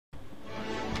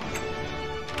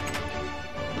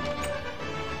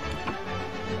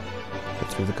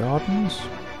through the gardens.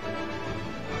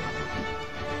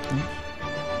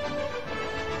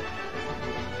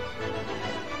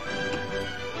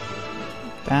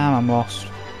 Damn, I'm lost.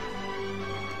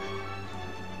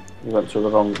 You went through the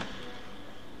wrong...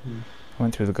 I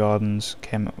went through the gardens,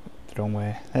 came up the wrong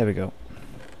way. There we go.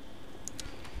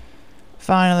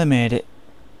 Finally made it.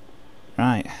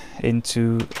 Right,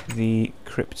 into the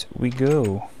crypt we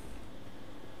go.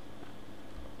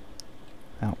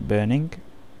 Without burning.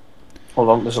 Hold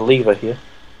on, there's a lever here.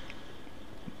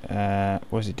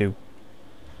 What does it do?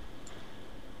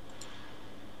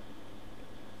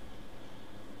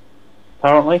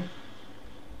 Apparently.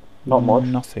 Not much.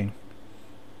 Nothing.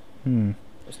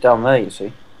 It's down there, you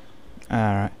see.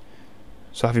 Alright.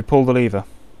 So have you pulled the lever?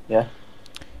 Yeah.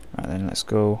 Right then, let's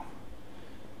go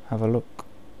have a look.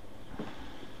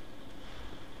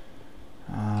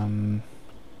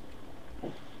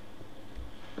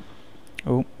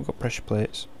 Oh, we've got pressure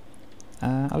plates.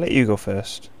 I'll let you go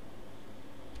first.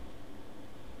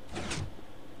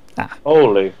 Ah.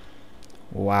 Holy.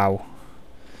 Wow.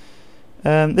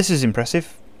 This is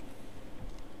impressive.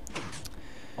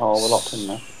 Oh, we're locked in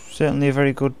there. Certainly a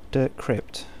very good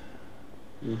crypt.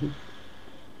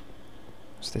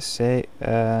 What's this say?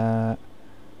 What's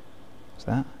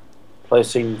that? Play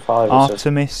scene 5.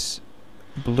 Artemis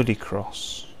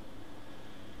Bloodycross.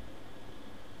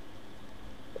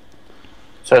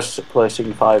 Says play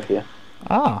scene 5 here.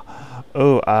 Ah.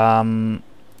 Oh.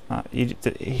 He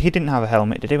didn't have a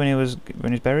helmet, did he, when he was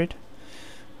buried?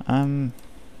 Did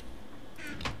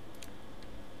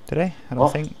he? I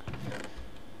don't think.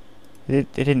 He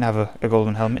didn't have a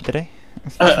golden helmet, did he?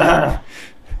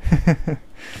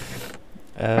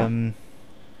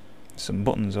 Some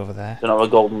buttons over there. Don't have a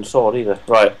golden sword either.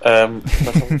 Right, let's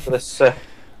have a look for this.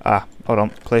 Hold on.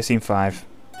 Play scene 5.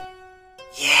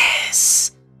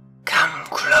 Yes, come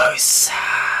closer.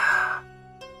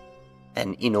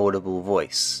 An inaudible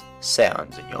voice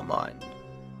sounds in your mind.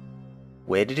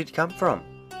 Where did it come from?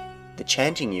 The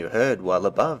chanting you heard while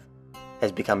above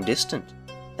has become distant,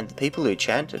 and the people who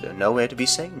chanted are nowhere to be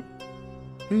seen.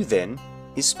 Who then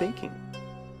is speaking?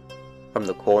 From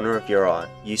the corner of your eye,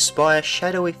 you spy a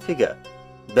shadowy figure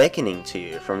beckoning to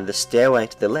you from the stairway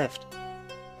to the left,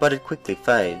 but it quickly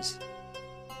fades.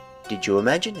 Did you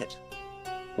imagine it?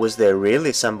 Was there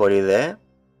really somebody there?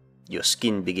 Your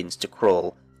skin begins to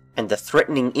crawl, and the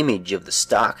threatening image of the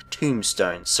stark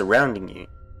tombstone surrounding you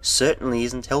certainly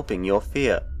isn't helping your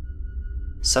fear.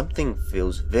 Something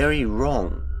feels very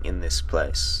wrong in this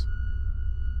place.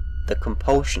 The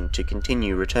compulsion to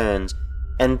continue returns,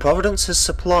 and Providence has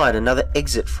supplied another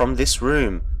exit from this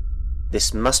room.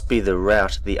 This must be the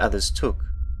route the others took.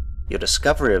 Your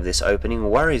discovery of this opening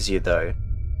worries you though.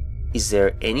 Is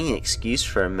there any excuse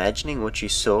for imagining what you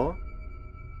saw?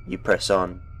 You press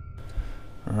on.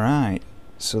 Right.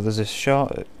 So there's a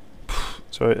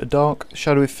dark,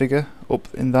 shadowy figure up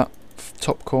in that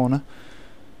top corner,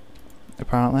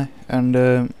 apparently, and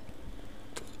oh,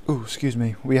 excuse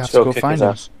me, we have to go find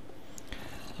him.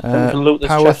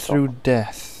 Power through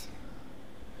death.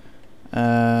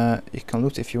 You can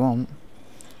loot if you want.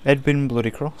 Edwin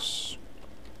Bloodycross.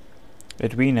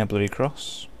 Edwina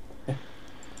Bloodycross.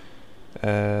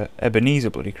 Ebenezer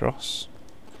Bloodycross.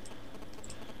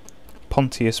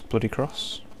 Pontius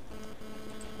Bloodycross.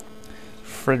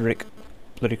 Frederick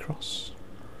Bloodycross.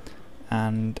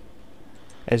 And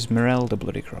Esmeralda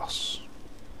Bloodycross.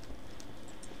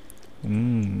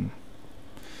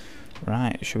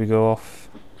 Right, should we go off?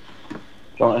 Do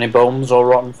you want any bones or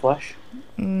rotten flesh?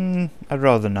 I'd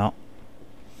rather not.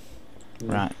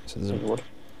 Right, so there's a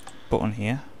button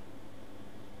here.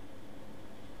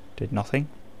 Did nothing.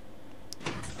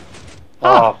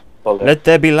 Let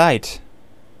there be light.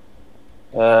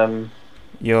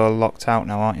 You're locked out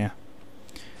now, aren't you?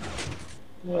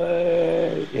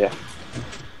 Yeah.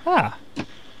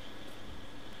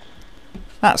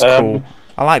 That's cool.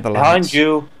 I like the lights. Behind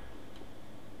you.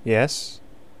 Yes.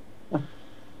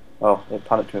 Oh, it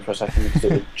panicked me for a second because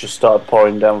it just started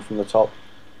pouring down from the top.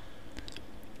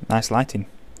 Nice lighting.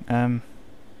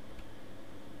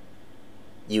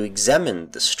 You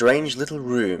examined the strange little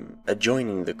room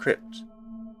adjoining the crypt.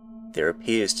 There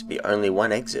appears to be only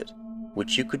one exit,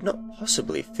 which you could not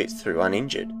possibly fit through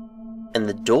uninjured, and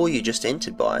the door you just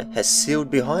entered by has sealed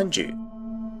behind you.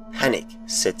 Panic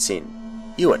sets in.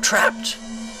 You are trapped.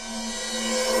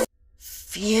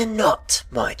 Fear not,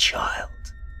 my child,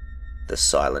 the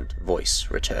silent voice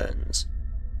returns.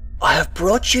 I have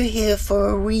brought you here for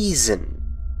a reason.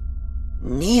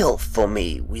 Kneel for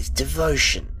me with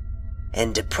devotion,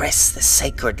 and depress the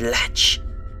sacred latch,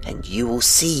 and you will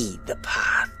see the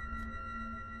path.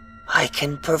 I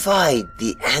can provide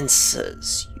the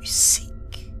answers you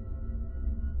seek.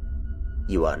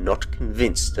 You are not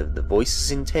convinced of the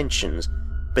voice's intentions,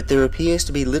 but there appears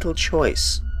to be little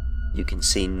choice. You can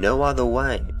see no other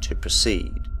way to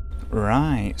proceed.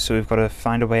 Right, so we've got to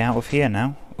find a way out of here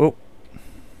now. Oh!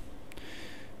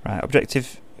 Right,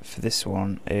 objective for this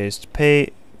one is to pay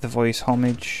the voice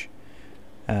homage,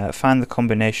 find the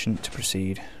combination to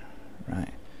proceed.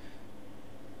 Right.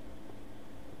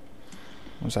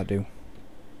 What does that do?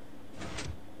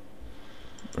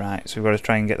 Right, so we've got to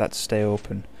try and get that to stay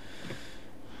open.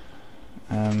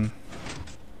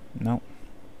 No.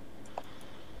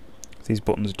 These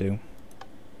buttons do.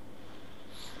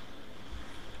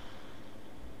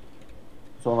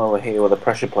 There's one over here with a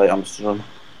pressure plate I'm stood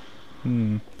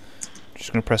on.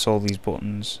 Just gonna press all these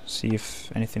buttons, see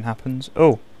if anything happens.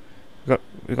 Oh,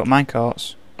 we got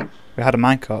minecarts. We had a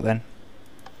minecart then.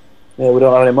 Yeah, we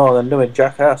don't have any more then, do we,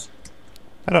 jackass?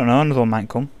 I don't know, another one might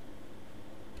come.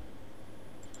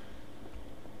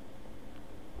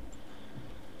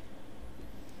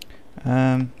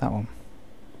 That one.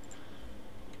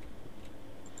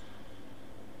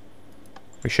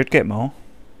 We should get more.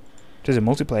 It is a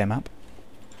multiplayer map.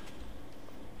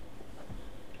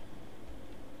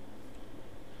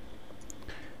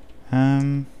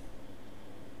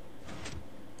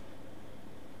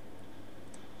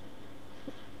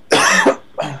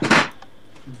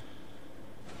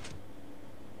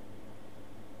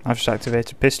 I've just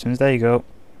activated pistons, there you go.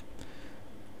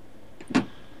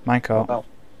 Minecart. Oh.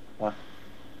 Oh.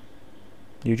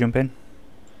 You jump in.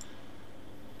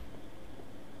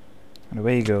 And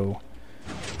away you go.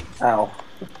 Ow.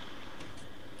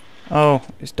 Oh,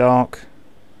 it's dark.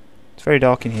 It's very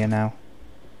dark in here now.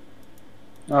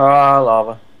 Ah,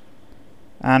 lava.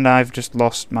 And I've just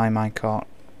lost my minecart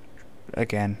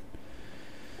again.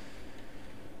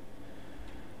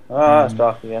 Ah, it's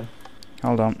dark again.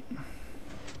 Hold on.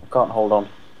 I can't hold on.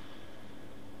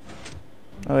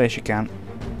 Oh yes you can.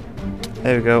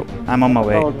 There we go. I'm on my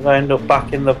way. How did I end up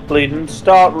back in the bleeding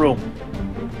start room?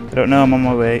 I don't know, I'm on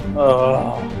my way.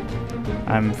 Oh.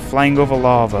 I'm flying over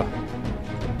lava.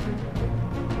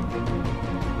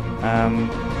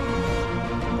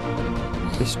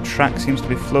 This track seems to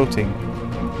be floating.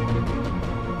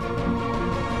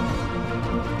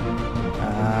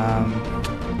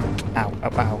 Ow,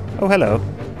 ow, ow. Oh, hello.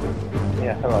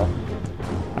 Yeah, hello.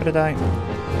 How did I...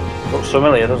 Looks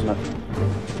familiar, doesn't it?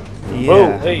 Yeah.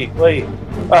 Oh, hey, wait.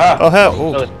 Ah! Oh, hell.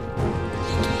 Oh.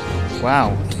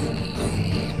 Wow.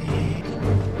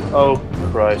 Oh,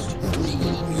 Christ.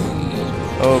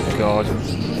 Oh, God.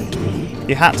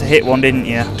 You had to hit one, didn't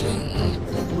you?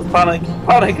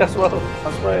 Panic as well.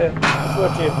 I swear. I swear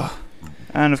to you.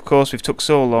 And of course, we've took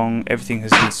so long, everything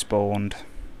has despawned.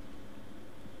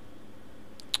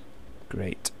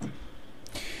 Great.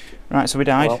 Right, so we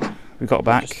died. Well, we got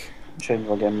back. Change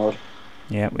my game mode.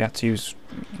 Yeah, we had to use...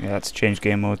 Yeah, had to change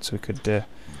game mode so we could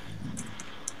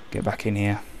get back in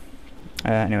here.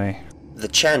 Anyway. The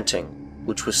chanting,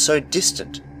 which was so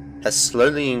distant, has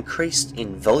slowly increased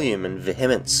in volume and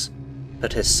vehemence,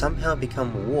 but has somehow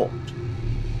become warped.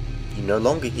 You no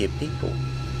longer hear people,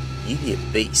 you hear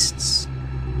beasts.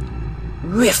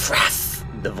 Riffraff,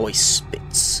 the voice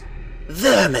spits.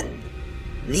 Vermin!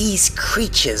 These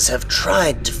creatures have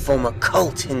tried to form a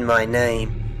cult in my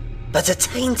name, but are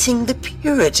tainting the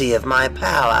purity of my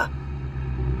power.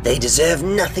 They deserve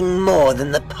nothing more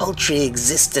than the paltry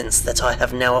existence that I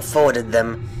have now afforded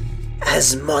them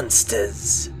as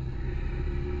monsters.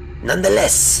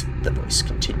 Nonetheless, the voice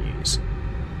continues,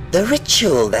 the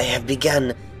ritual they have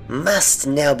begun must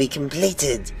now be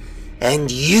completed, and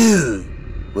you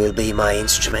will be my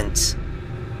instrument.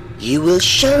 You will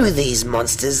show these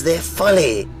monsters their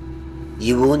folly.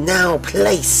 You will now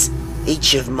place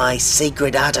each of my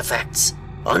sacred artifacts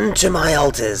onto my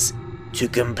altars to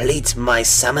complete my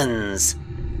summons.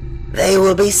 They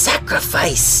will be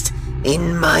sacrificed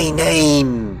in my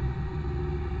name.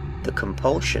 The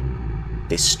compulsion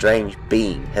this strange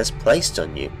being has placed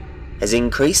on you has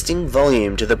increased in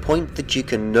volume to the point that you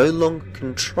can no longer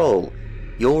control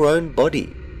your own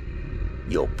body.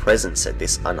 Your presence at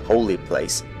this unholy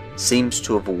place seems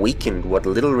to have weakened what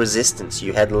little resistance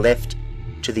you had left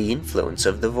to the influence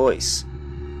of the voice,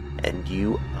 and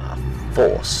you are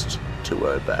forced to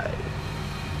obey.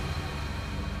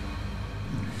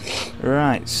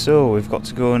 Right, so we've got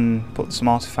to go and put some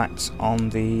artifacts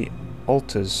on the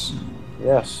altars.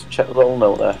 Yes, check the little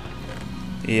note there.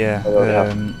 Yeah,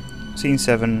 Scene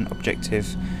 7,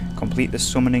 objective, complete the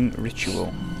summoning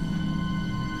ritual.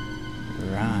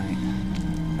 Right.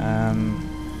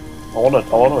 I want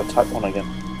to attack one again.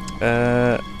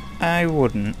 I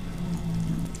wouldn't.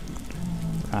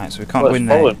 Right, so we can't Well, win it's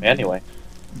there. following me anyway.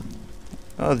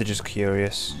 Oh, they're just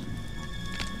curious.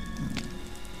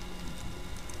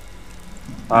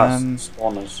 That's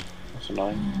spawners. That's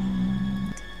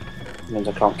annoying. It means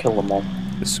I can't kill them all.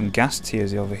 There's some gas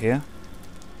tiers over here.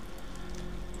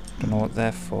 Don't know what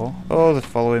they're for. Oh, they're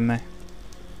following me.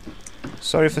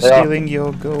 Sorry for stealing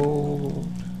your gold,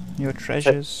 your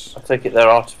treasures. I take it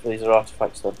these are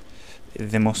artifacts then.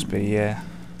 They must be, yeah.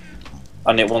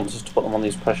 And it wants us to put them on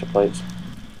these pressure plates.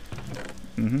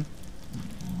 Mhm.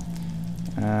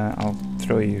 I'll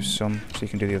throw you some so you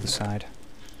can do the other side.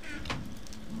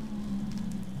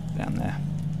 Down there.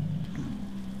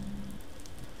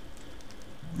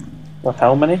 Well,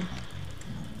 how many?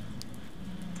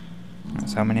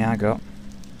 That's how many I got.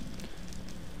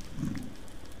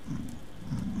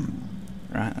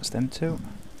 Right, that's them two.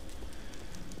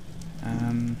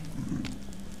 Are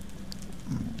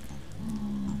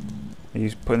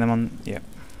you putting them on? Yep,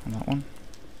 on that one.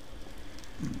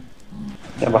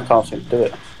 Yeah, but I can't seem to do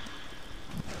it.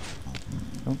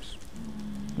 Oops.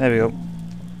 There we go.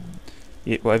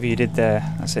 Whatever you did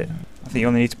there, that's it. I think you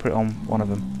only need to put it on one of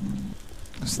them.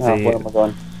 Where am I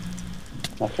going?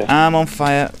 Okay. I'm on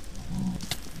fire.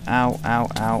 Ow, ow,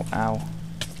 ow, ow.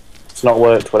 It's not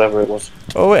worked, whatever it was.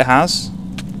 Oh, it has.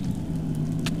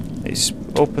 It's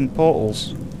opened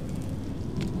portals.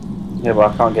 Yeah,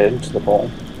 but I can't get into the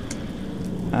portal.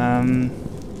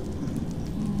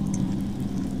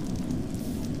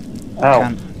 Ow.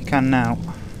 You can now.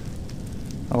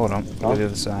 Hold on, go to the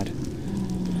other side.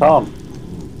 You can't.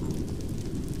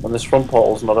 When this front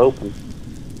portal's not open.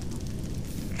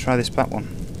 Try this back one.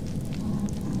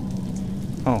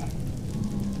 Oh.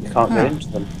 You can't get into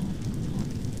them.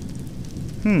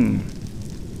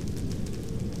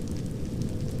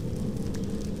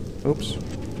 Oops.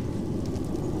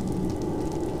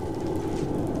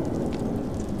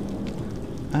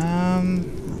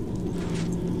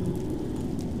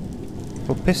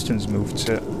 Well, pistons moved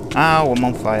to... Ow, I'm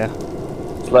on fire.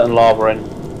 It's letting lava in.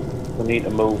 We need to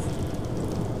move.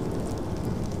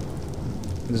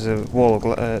 There's a wall of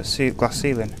glass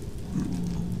ceiling.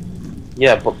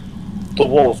 Yeah, but the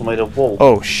walls are made of wool.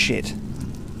 Oh, shit.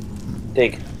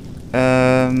 Dig.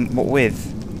 What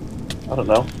with? I don't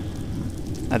know.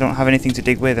 I don't have anything to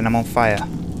dig with and I'm on fire.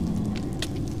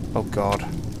 Oh, God.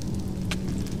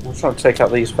 I'm trying to take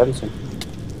out these fencing.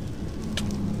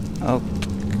 Oh,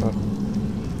 God.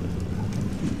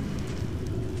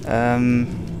 I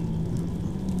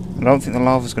don't think the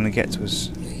lava's going to get to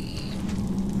us.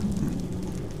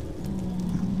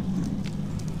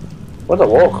 Where'd the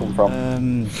water come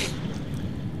from?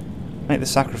 Make the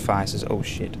sacrifices. Oh,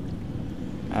 shit.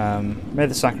 Make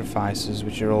the sacrifices,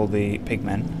 which are all the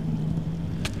pigmen.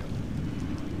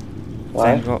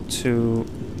 Right. Then got to...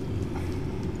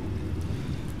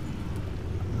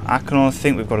 I can only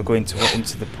think we've got to go into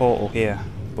the portal here,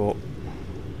 but...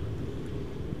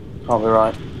 Can't be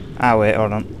right. Ah, wait,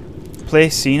 hold on. Play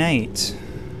scene 8.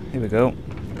 Here we go.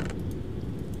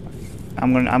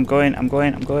 I'm going. Where am I going?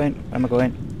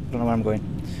 Don't know where I'm going.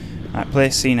 Right,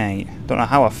 play scene 8. Don't know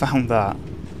how I found that.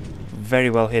 Very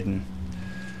well hidden.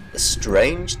 A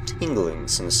strange tingling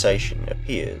sensation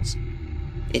appears.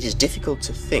 It is difficult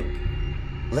to think,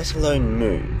 let alone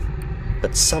move,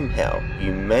 but somehow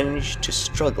you manage to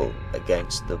struggle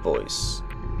against the voice.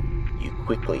 You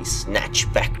quickly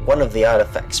snatch back one of the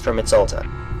artifacts from its altar,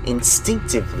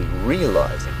 instinctively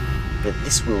realizing that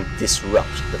this will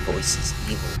disrupt the voice's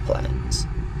evil plans.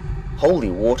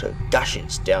 Holy water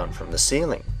gushes down from the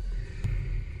ceiling.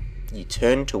 You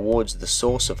turn towards the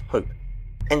source of hope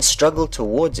and struggle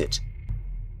towards it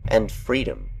and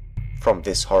freedom from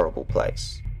this horrible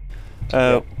place.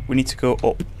 We need to go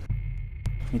up. We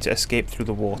need to escape through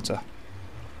the water.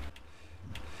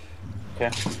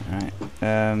 Okay. Right.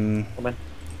 Come in.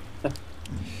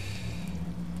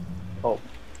 Oh.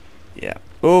 Yeah.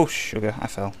 Oh, sugar! I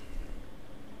fell.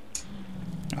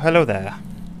 Oh, hello there.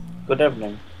 Good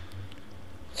evening.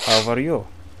 How are you?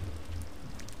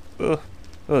 Oh,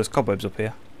 there's cobwebs up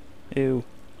here. Ew.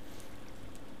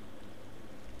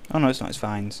 Oh no, it's not. It's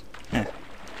vines. Yeah.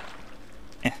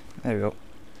 Yeah. There we go.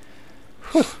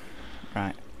 Whew.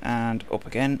 Right, and up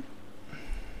again.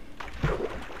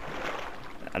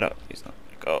 I don't. He's not.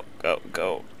 Go, go,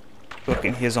 go. Look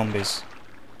in here, zombies.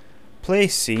 Play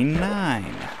scene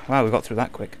 9. Wow, we got through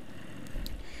that quick.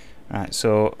 Right,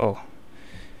 so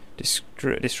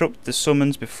disrupt the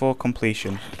summons before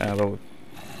completion.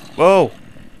 Whoa!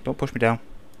 Don't push me down.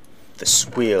 The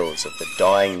squeals of the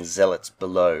dying zealots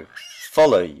below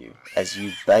follow you as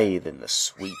you bathe in the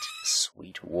sweet,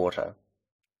 sweet water.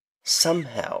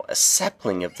 Somehow, a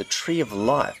sapling of the tree of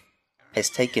life has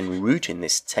taken root in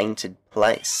this tainted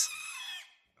place.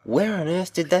 Where on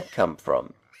earth did that come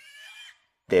from?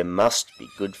 There must be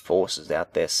good forces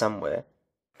out there somewhere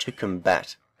to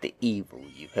combat the evil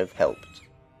you have helped.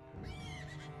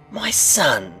 My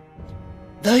son,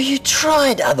 though you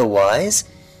tried otherwise,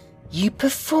 you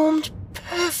performed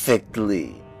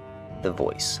perfectly, the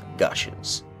voice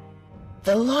gushes.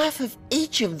 The life of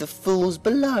each of the fools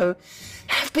below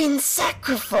have been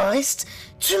sacrificed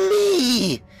to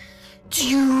me. Do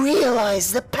you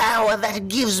realize the power that it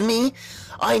gives me?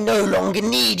 I no longer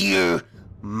need you,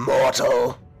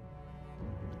 mortal.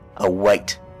 A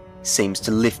weight seems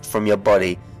to lift from your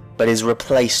body, but is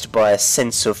replaced by a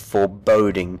sense of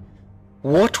foreboding.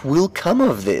 What will come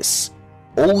of this?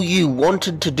 All you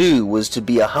wanted to do was to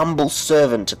be a humble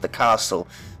servant at the castle,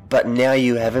 but now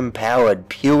you have empowered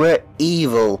pure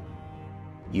evil.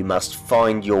 You must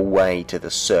find your way to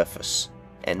the surface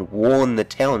and warn the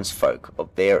townsfolk of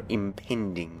their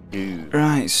impending doom.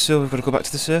 Right, so we've got to go back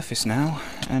to the surface now,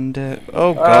 and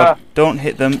oh god, don't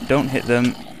hit them, don't hit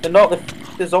them. They're not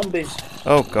the zombies.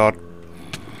 Oh god.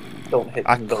 Don't hit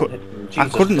them, don't hit them. I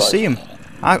Jesus couldn't Christ. see them.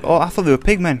 I thought they were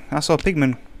pigmen. I saw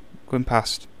pigmen going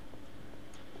past.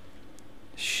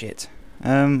 Shit.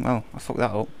 Well, I fucked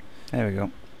that up. There we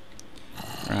go.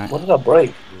 Right. What did I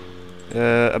break?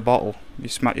 A bottle. You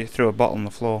threw a bottle on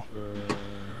the floor.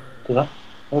 Did I?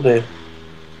 Oh dear.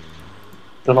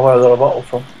 Don't know where I got a bottle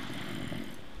from.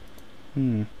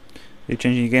 Are you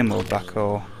changing your game mode back,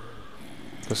 or?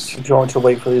 Because Do you want me to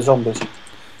wait for the zombies?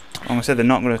 I said they're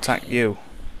not going to attack you.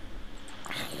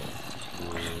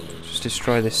 Just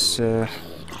destroy this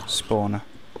spawner.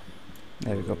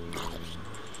 There we go.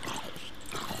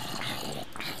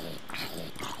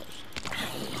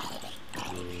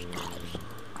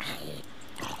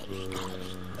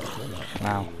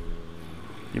 Wow.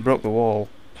 You broke the wall.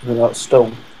 With that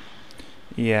stone.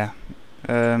 Yeah.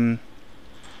 Right.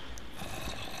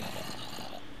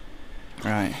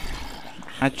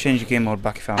 I'd change your game mode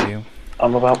back if I were you.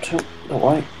 I'm about to. Don't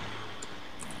worry.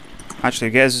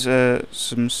 Actually, get us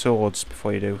some swords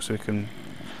before you do, so we can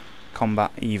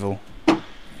combat evil.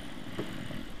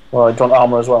 Well, I want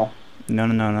armour as well.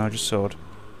 No, just sword.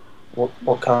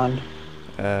 What kind?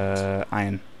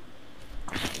 Iron.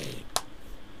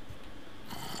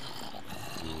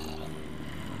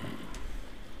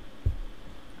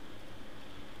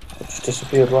 It just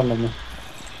disappeared randomly.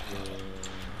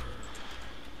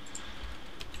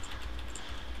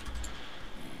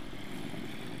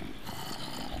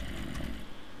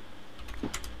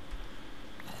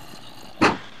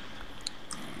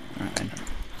 Right then.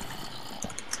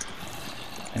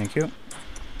 Thank you.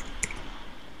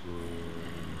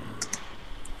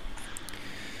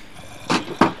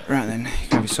 Right then, you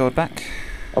can have your sword back.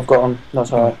 I've got one.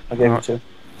 That's alright. I gave it to you.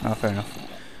 Oh, fair enough.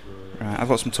 Right, I've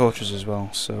got some torches as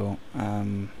well, so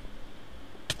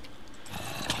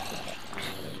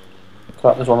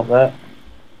Crap, there's one up there.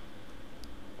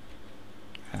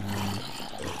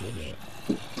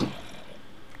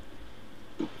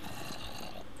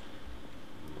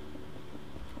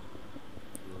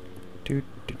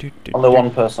 Only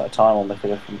one person at a time will make a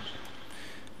difference.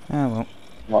 Ah well.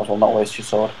 Might as well not waste your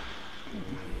sword.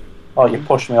 Oh, you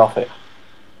pushed me off it.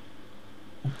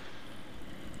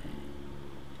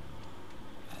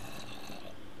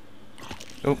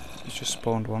 Oh, it's just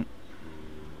spawned one.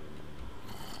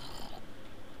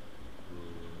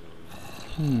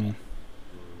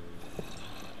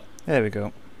 There we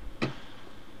go.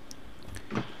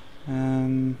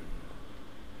 Could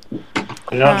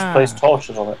you not just place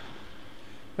torches on it?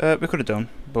 We could have done,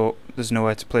 but there's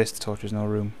nowhere to place the torches, no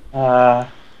room. Sod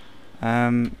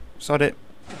it.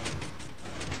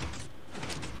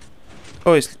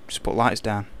 Oh, it's just put lights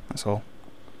down, that's all.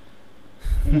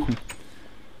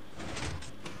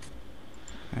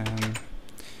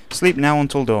 Sleep now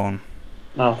until dawn.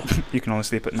 No. You can only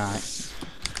sleep at night.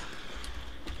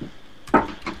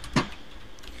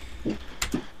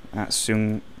 That's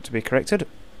soon to be corrected.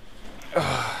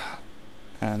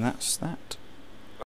 And that's that.